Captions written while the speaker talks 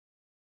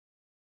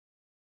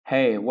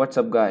Hey, what's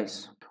up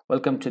guys?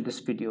 Welcome to this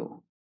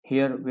video.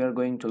 Here we are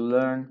going to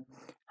learn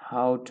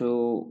how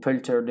to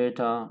filter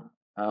data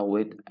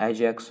with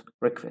AJAX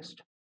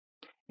request.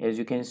 As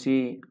you can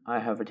see, I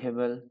have a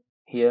table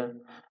here,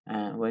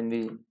 and when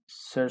we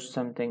search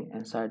something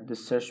inside the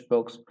search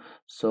box,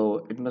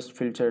 so it must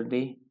filter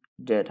the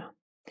data.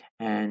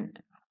 And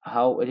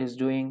how it is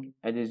doing,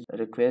 it is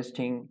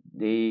requesting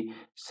the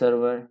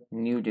server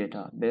new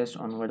data based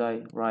on what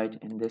I write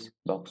in this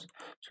box.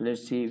 So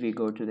let's see, we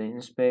go to the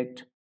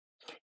inspect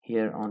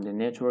here on the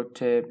network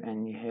tab,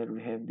 and here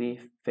we have the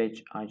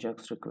fetch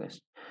ajax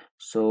request.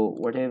 So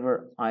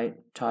whatever I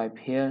type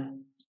here,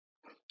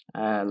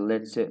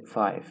 let's say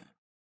 5,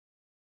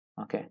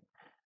 okay,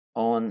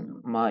 on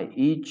my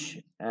each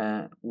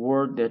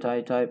word that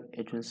I type,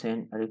 it will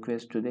send a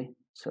request to the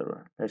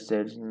server. Let's say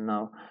it's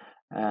now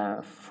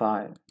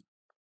 5.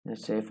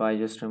 Let's say if I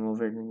just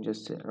remove it and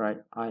just write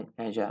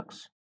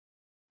ajax,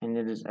 and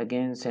it is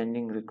again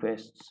sending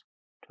requests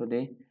to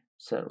the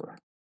server.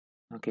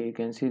 Okay, you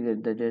can see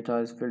that the data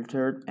is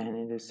filtered and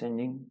it is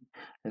sending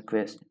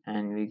request,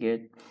 and we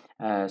get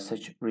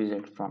such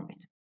result from it.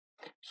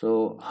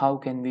 So how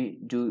can we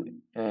do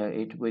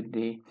it with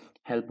the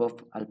help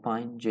of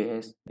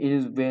AlpineJS? It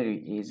is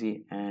very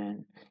easy,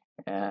 and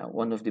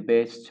one of the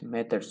best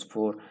methods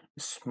for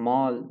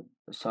small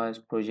size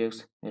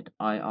projects that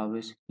I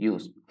always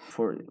use.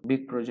 For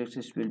big projects,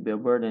 it will be a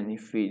burden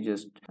if we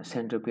just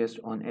send request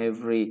on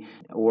every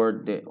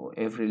word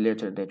every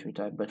letter that we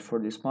type, but for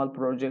the small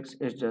projects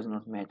it does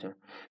not matter.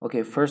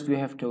 Okay, first we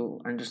have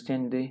to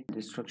understand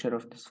the structure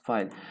of this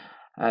file.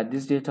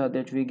 This data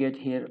that we get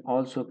here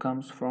also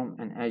comes from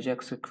an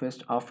AJAX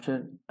request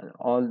after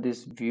all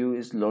this view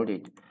is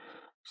loaded.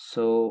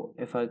 So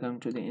if I come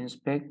to the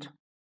inspect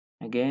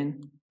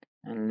again,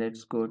 and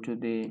let's go to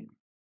the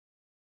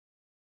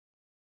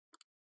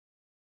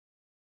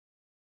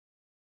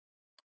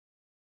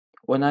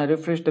when I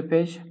refresh the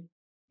page,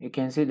 you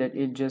can see that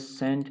it just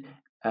sent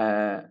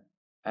a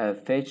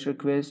fetch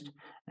request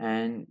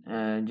and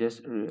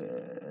just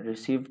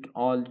received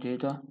all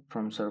data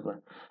from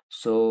server.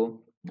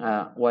 So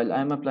while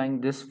I'm applying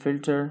this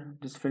filter,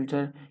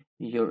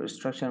 your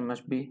structure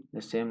must be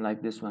the same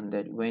like this one,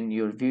 that when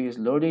your view is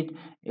loaded,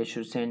 it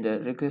should send a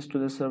request to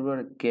the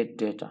server, get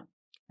data,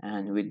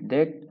 and with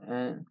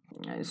that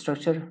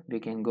structure we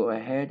can go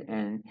ahead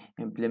and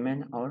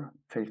implement our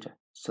filter.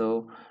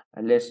 So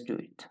let's do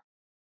it.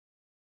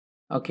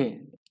 Okay,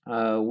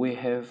 we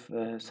have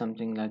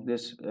something like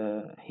this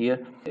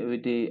here.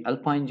 With the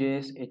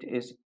AlpineJS, it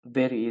is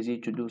very easy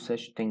to do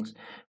such things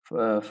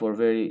for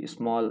very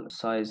small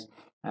size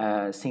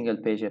single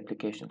page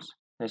applications.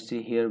 Let's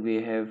see, here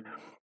we have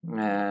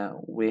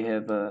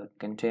a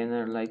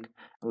container, like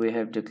we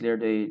have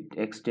declared a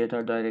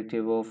xdata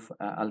directive of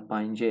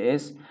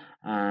AlpineJS,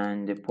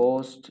 and the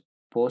post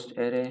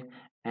array,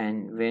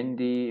 and when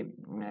the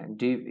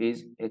div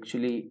is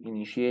actually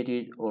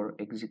initiated or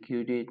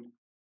executed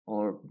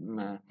or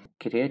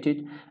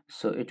created,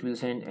 so it will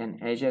send an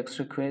ajax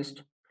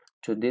request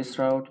to this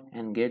route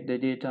and get the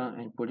data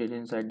and put it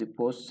inside the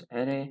posts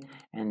array,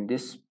 and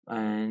this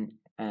and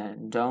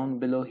down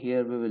below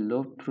here we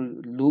will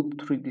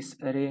loop through this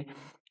array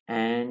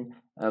and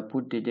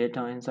put the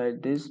data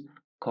inside these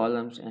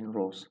columns and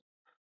rows.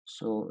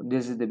 So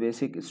this is the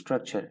basic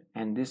structure,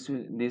 and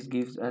this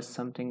gives us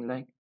something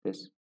like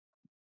this.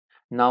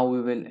 Now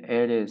we will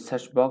add a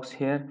search box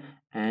here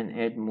and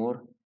add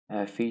more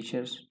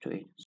features to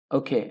it.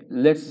 Okay,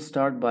 let's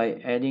start by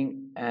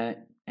adding an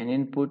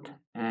input,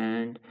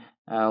 and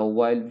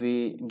while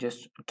we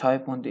just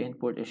type on the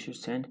input, it should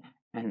send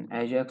an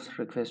AJAX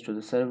request to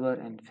the server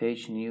and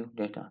fetch new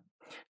data.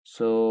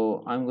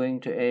 So I'm going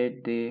to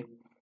add the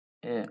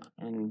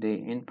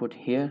input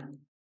here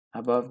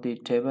above the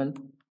table.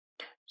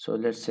 So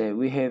let's say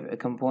we have a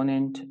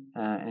component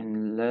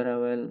and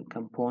Laravel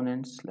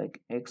components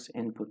like X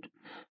input,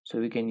 so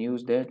we can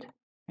use that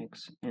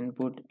X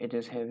input. It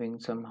is having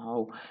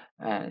somehow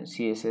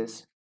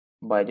CSS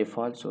by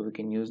default, so we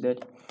can use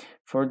that.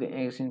 For the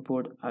X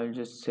input, I'll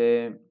just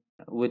say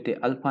with the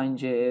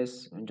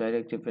AlpineJS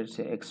directive, let's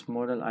say X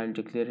model, I'll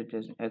declare it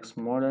as X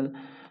model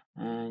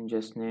and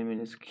just name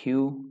it as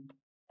Q.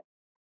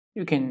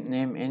 You can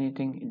name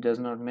anything, it does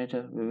not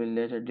matter. We will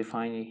later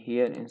define it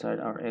here inside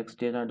our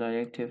xdata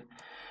directive.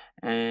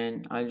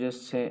 And I'll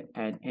just say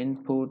add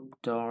input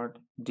dot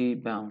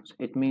debounce.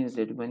 It means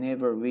that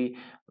whenever we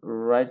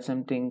write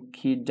something,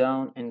 key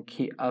down and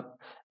key up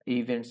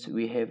events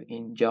we have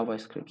in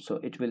JavaScript, so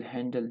it will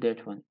handle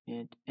that one.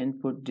 And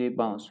input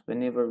debounce,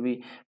 whenever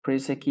we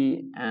press a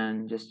key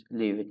and just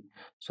leave it,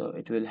 so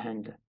it will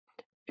handle.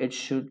 It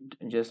should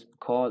just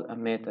call a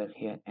method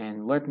here,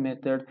 and what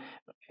method,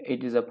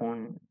 it is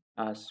upon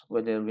us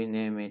whether we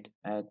name it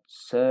at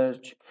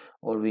search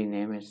or we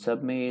name it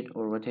submit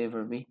or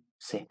whatever we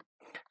say.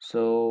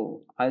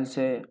 So I'll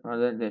say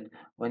rather that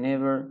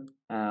whenever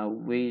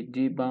we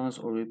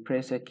debounce or we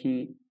press a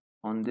key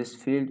on this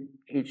field,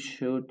 it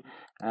should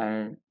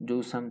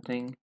do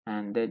something,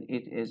 and that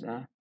it is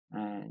a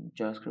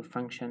JavaScript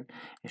function,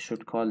 it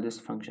should call this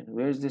function.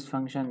 Where is this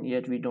function?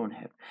 Yet we don't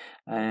have.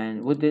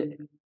 And with the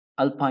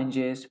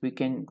AlpineJS we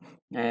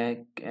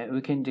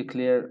can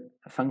declare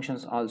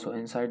functions also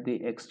inside the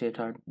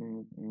xdata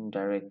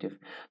directive.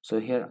 So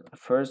here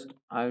first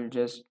I'll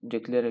just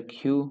declare a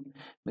queue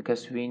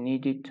because we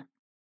need it,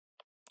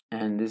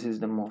 and this is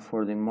the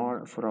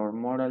for our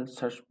model,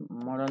 search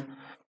model.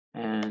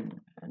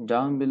 And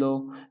down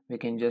below we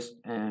can just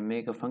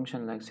make a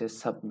function like say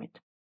submit,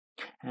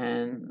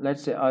 and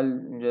let's say I'll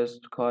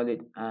just call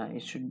it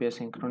it should be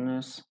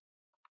asynchronous.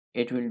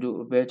 It will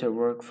do better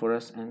work for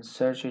us and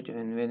search it,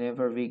 and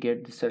whenever we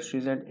get the search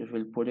result it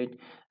will put it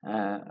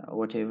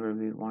whatever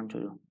we want to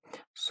do.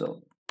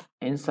 So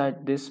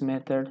inside this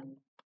method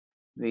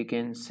we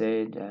can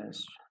say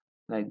just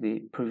like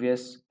the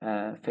previous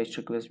fetch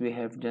request we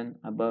have done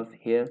above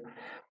here.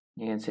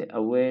 You can say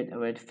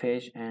await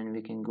fetch, and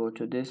we can go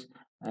to this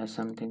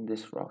something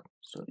this route.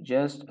 So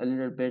just a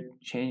little bit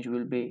change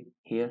will be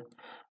here.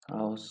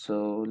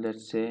 So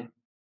let's say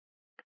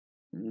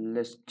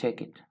let's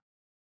check it.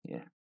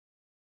 Yeah,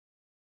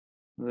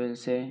 we'll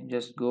say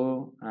just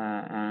go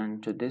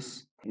and to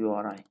this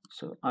URI.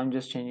 So I'm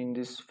just changing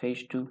this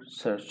fetch to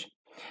search.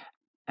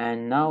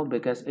 And now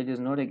because it is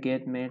not a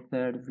get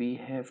method, we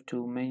have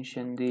to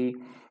mention the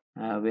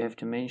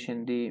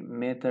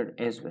method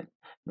as well,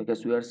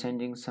 because we are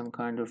sending some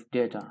kind of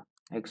data.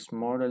 X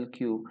model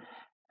q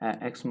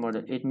X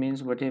model, it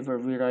means whatever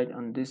we write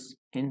on this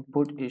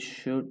input, it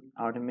should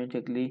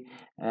automatically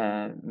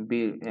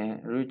be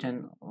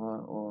written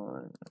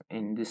or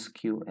in this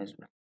queue as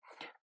well.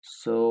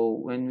 So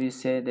when we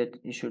say that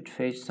you should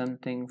fetch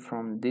something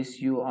from this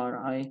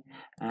URI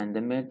and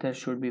the method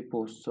should be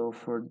post, so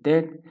for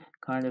that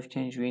kind of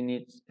change we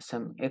need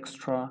some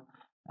extra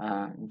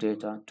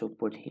data to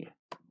put here.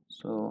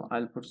 So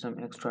I'll put some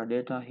extra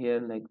data here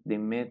like the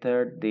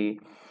method, the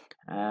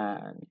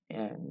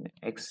and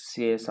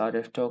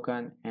XCSRF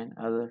token and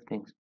other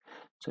things.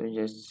 So we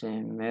just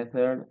say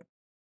method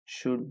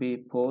should be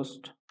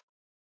post,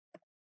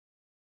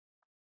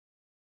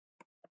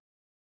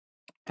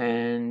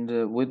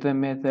 and with the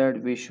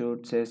method we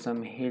should say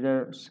some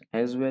headers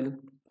as well.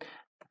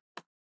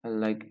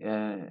 Like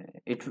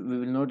we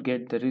will not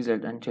get the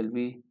result until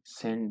we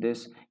send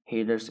this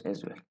headers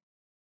as well.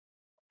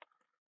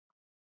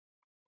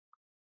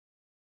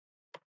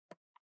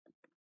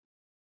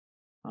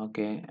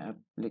 Okay,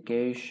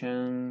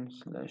 application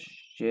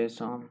slash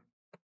JSON,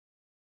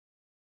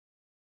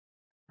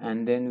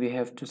 and then we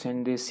have to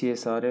send the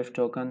CSRF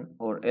token,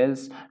 or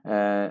else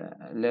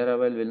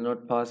Laravel will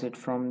not pass it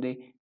from the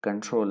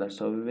controller.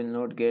 So we will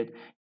not get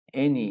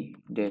any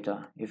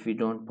data if we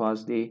don't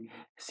pass the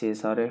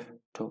CSRF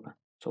token.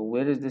 So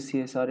where is the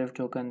CSRF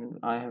token?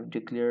 I have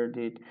declared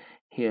it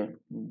here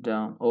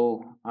down.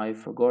 Oh, I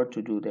forgot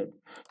to do that.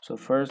 So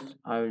first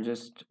I will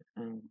just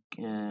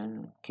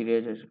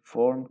create a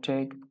form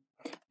tag.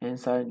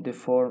 Inside the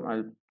form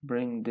I'll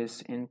bring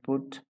this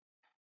input,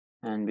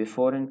 and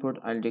before input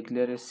I'll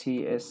declare a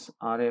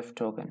CSRF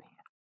token.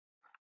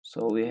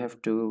 So we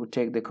have to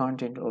take the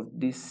content of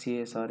this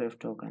CSRF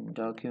token.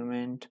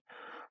 Document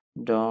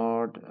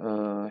dot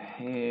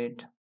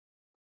head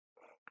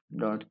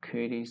dot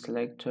query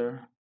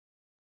selector.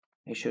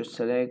 It should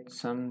select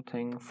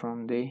something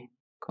from the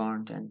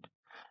content.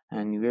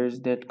 And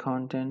where's that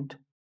content?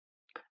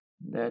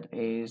 That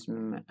is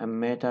a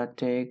meta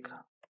tag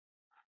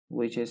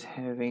which is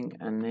having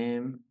a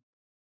name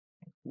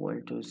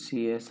equal to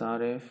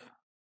CSRF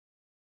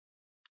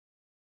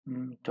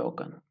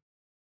token.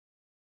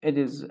 It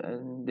is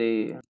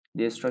the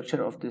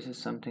structure of this is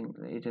something,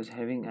 it is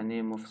having a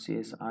name of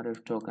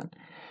CSRF token.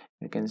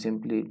 You can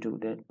simply do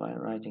that by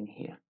writing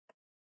here.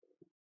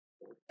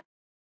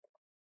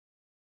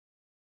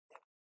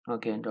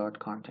 Okay, dot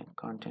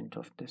content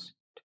of this.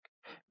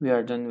 We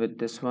are done with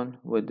this one,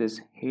 with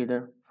this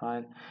header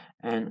file,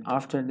 and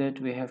after that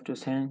we have to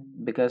send,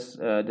 because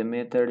the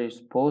method is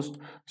post,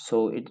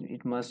 so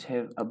it must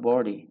have a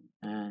body,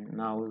 and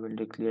now we will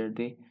declare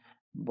the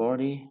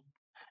body,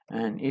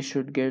 and it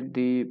should get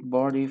the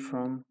body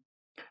from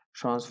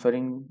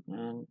transferring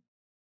and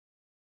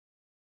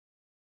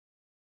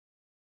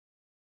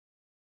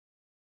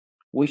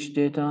which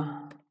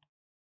data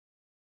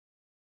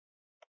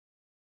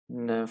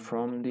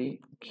from the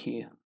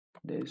queue,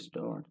 this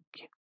dot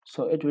queue.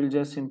 So it will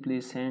just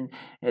simply send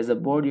as a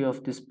body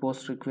of this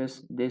post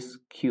request this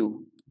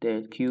queue.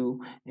 That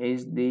queue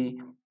is the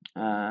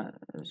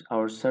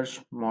our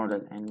search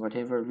model, and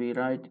whatever we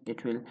write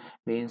it will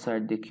be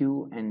inside the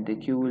queue, and the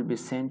queue will be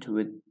sent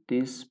with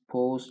this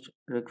post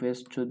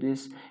request to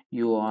this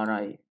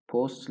URI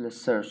post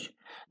search.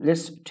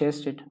 Let's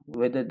test it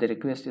whether the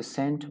request is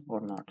sent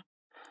or not.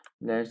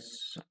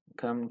 Let's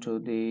come to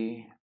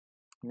the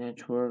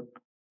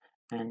network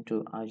and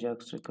to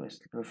AJAX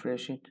request,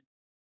 refresh it,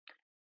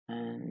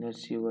 and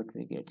let's see what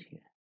we get here.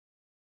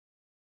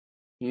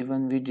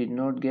 Even we did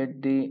not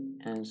get the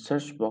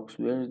search box.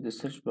 Where is the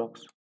search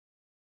box?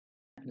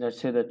 Let's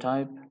say the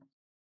type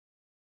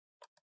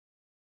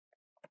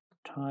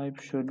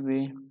should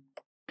be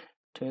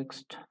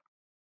text,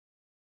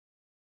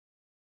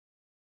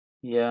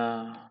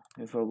 Yeah,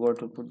 I forgot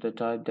to put the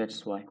type,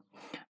 that's why.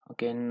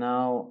 Okay,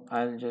 now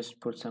I'll just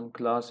put some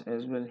class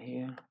as well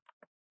here,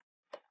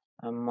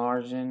 a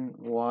margin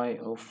y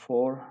of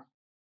 4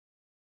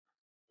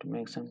 to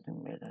make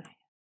something better.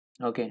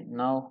 Okay,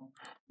 now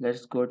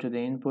let's go to the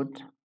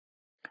input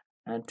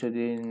and to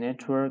the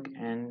network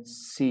and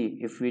see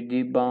if we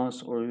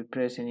debounce or we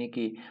press any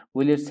key,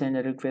 will it send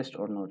a request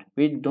or not.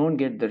 We don't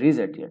get the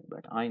result yet,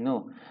 but I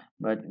know,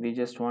 but we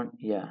just want,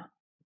 yeah,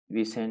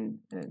 we send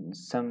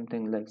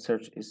something like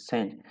search is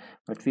sent,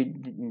 but we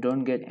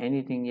don't get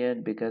anything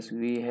yet because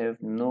we have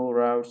no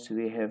routes,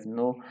 we have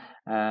no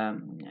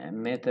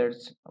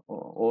methods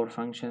or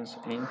functions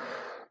in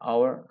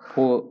our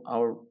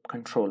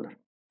controller.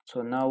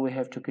 So now we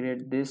have to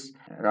create this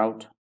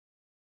route.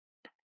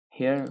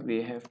 Here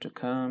we have to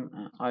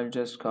come, I'll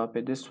just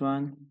copy this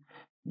one,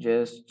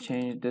 just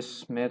change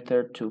this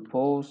method to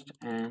post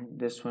and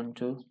this one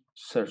to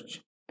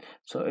search.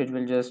 So it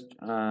will just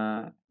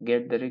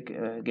get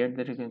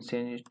the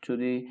reconciliation to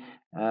the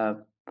uh,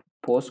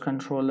 post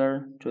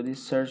controller to the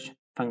search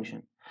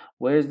function.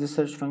 Where is the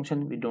search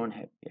function? We don't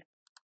have yet.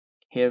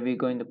 Here we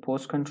go in the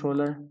post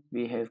controller,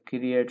 we have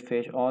create,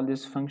 fetch, all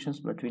these functions,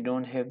 but we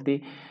don't have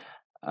the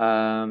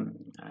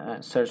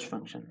search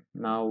function.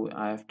 Now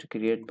I have to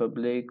create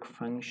public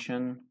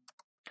function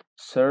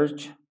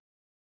search,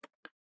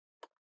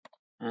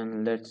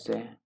 and let's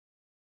say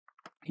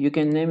you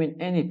can name it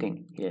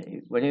anything here,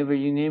 whatever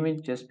you name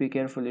it, just be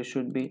careful, it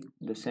should be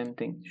the same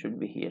thing, should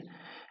be here.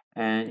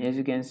 And as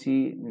you can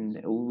see,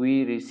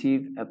 we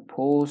receive a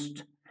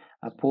post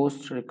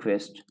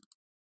request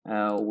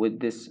with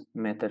this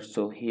method.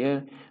 So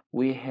here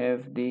we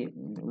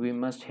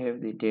must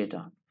have the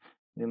data,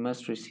 we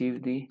must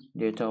receive the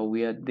data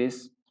via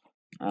this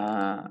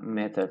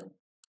method.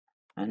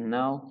 And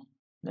now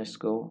let's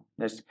go,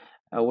 let's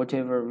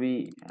whatever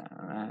we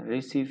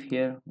receive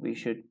here, we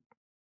should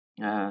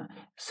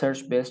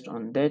search based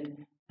on that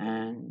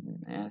and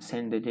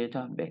send the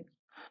data back.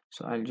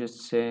 So I'll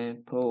just say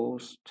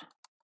post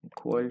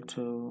equal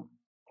to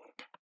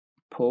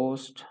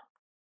post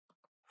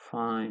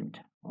find,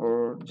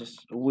 or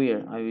just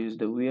where, I use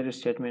the where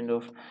statement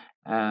of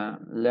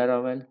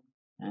Laravel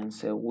and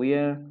say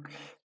where.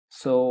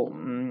 So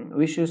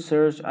we should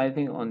search, I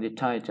think, on the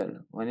title.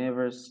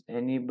 Whenever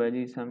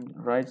anybody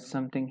writes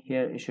something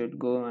here, it should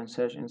go and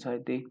search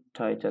inside the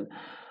title.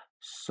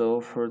 So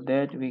for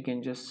that we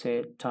can just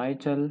say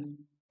title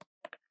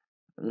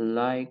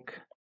like,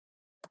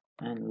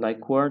 and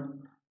like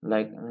word,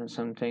 like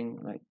something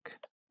like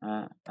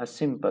a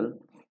simple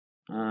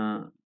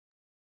a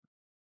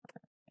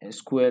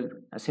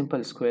simple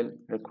SQL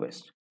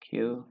request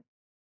q.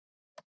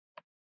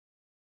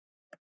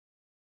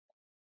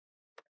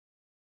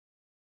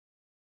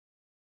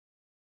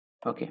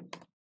 Okay,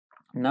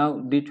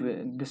 now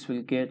this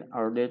will get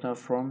our data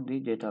from the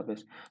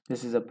database.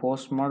 This is a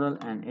post model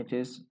and it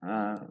is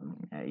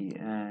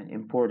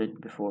imported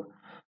before,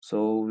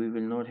 so we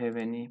will not have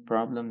any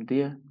problem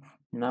there.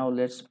 Now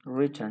let's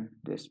return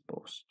this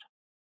post,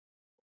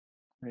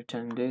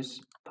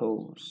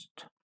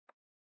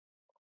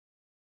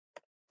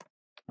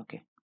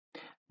 okay,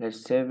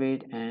 let's save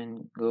it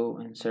and go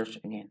and search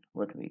again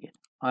what we get.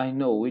 I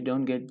know we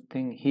don't get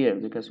thing here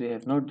because we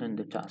have not done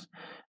the task,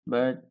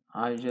 but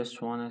I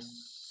just want to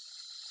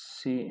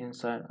see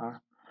inside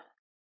our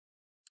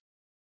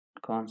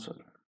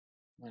console.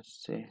 Let's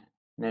say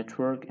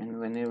network, and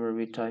whenever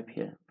we type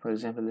here, for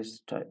example, let's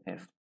type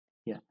F,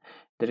 yeah,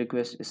 the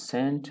request is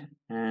sent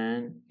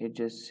and it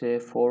just say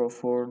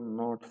 404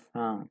 not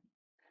found.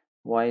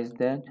 Why is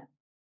that?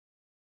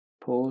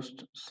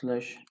 Post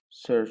slash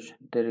search,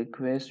 the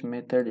request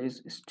method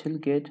is still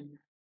get.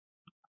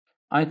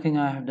 I think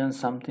I have done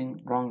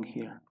something wrong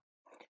here,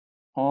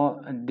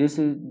 or this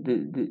is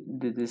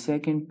the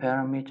second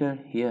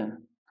parameter here,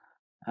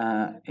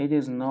 it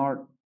is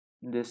not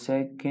the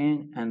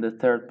second and the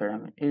third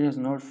parameter, it is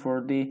not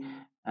for the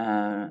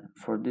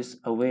for this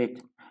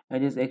await,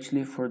 it is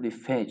actually for the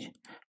fetch,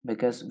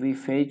 because we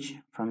fetch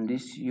from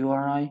this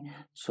URI.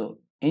 So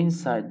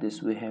inside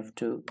this we have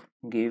to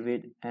give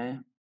it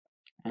a,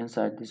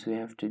 inside this we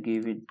have to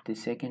give it the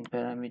second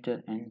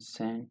parameter and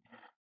send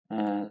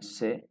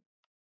say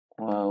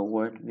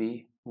what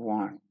we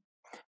want.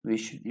 You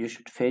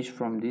should fetch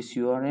from this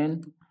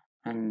URL,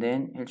 and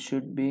then it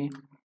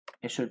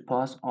should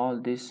pass all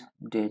this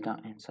data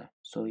inside.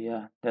 So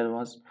yeah, that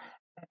was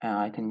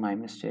I think my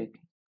mistake.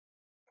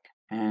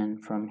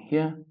 And from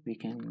here we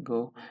can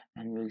go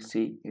and we'll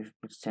see if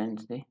it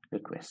sends the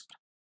request.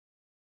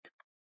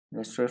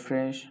 Let's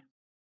refresh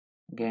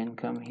again,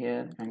 come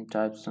here and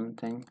type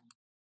something,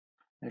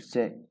 let's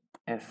say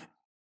F,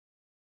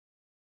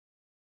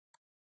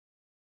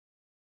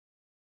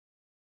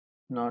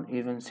 not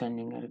even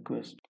sending a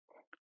request.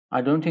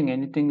 I don't think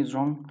anything is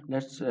wrong.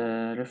 Let's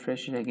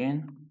refresh it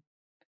again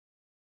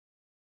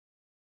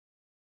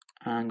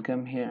and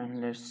come here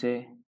and let's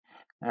say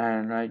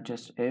write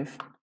just F.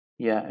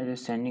 Yeah, it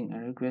is sending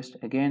a request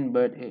again,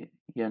 but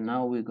yeah,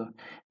 now we got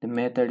the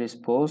method is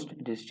post,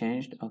 it is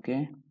changed,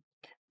 okay,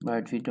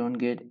 but we don't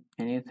get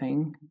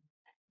anything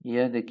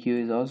Yeah, the queue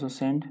is also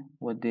sent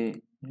with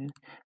the,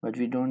 but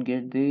we don't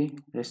get the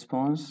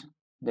response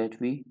that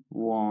we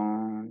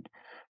want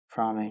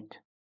from it.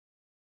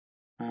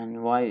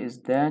 And why is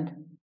that?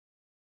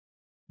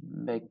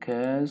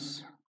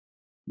 Because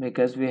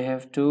we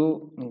have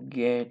to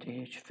get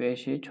it,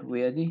 fetch it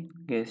via the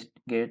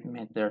get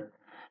method.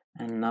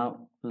 And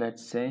now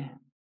let's say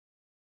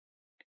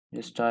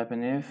just type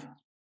in if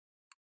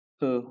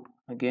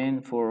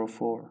again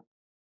 404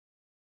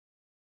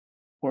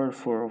 word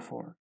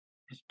 404.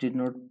 It did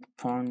not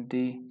found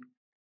the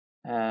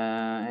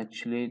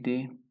actually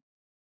the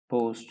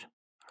post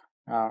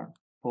our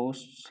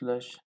post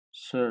slash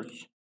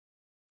search.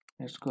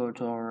 Let's go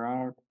to our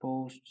route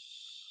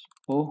posts.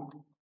 Oh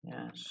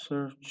yeah,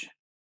 search.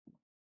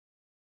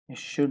 It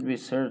should be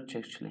search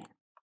actually.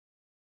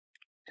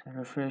 So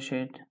refresh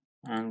it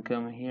and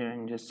come here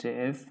and just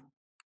say if.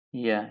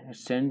 Yeah, it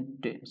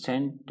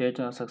send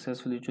data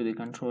successfully to the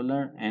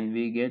controller and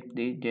we get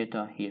the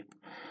data here.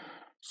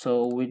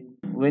 So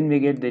when we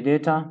get the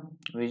data,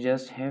 we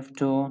just have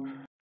to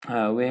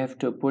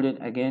put it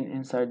again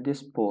inside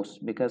this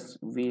post, because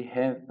we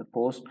have a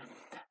post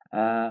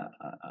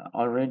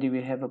already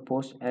we have a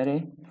post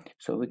array.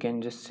 So we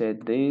can just say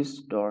this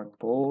dot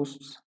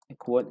posts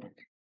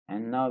equivalent,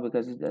 and now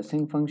because it's a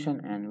sync function,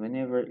 and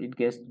whenever it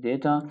gets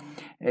data,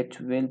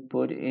 it will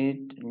put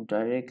it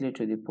directly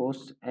to the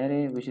post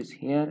array, which is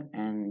here,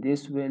 and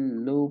this will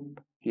loop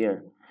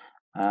here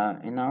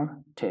in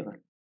our table.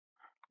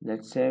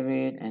 Let's save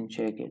it and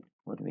check it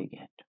what we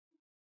get.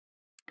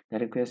 The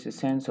request is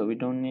sent, so we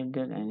don't need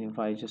that. And if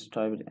I just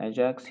type it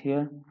AJAX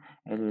here,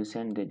 it will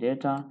send the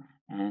data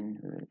and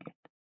we will get.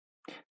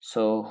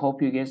 So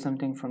hope you get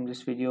something from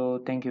this video.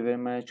 Thank you very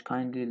much.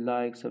 Kindly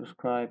like,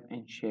 subscribe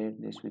and share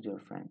this with your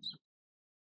friends.